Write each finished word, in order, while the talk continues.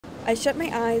I shut my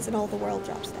eyes and all the world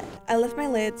drops dead. I lift my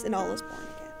lids and all is born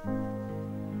again.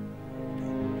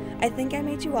 I think I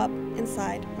made you up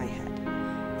inside my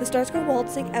head. The stars go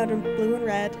waltzing out in blue and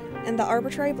red, and the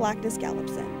arbitrary blackness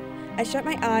gallops in. I shut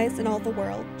my eyes and all the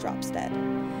world drops dead.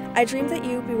 I dreamed that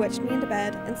you bewitched me into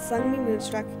bed and sung me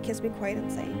moonstruck, kissed me quite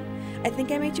insane. I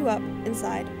think I made you up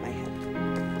inside my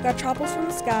head. God topples from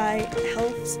the sky,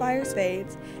 hell's fires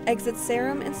fades, exits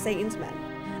Sarum and Satan's men.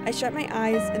 I shut my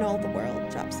eyes and all the world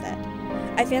drops dead.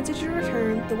 I fancied you to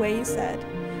return the way you said,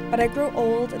 but I grow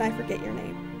old and I forget your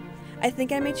name. I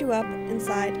think I made you up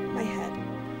inside my head.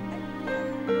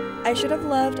 I should have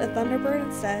loved a thunderbird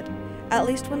instead. At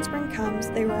least when spring comes,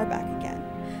 they roar back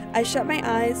again. I shut my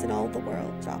eyes and all the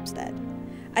world drops dead.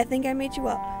 I think I made you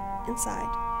up inside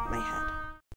my head.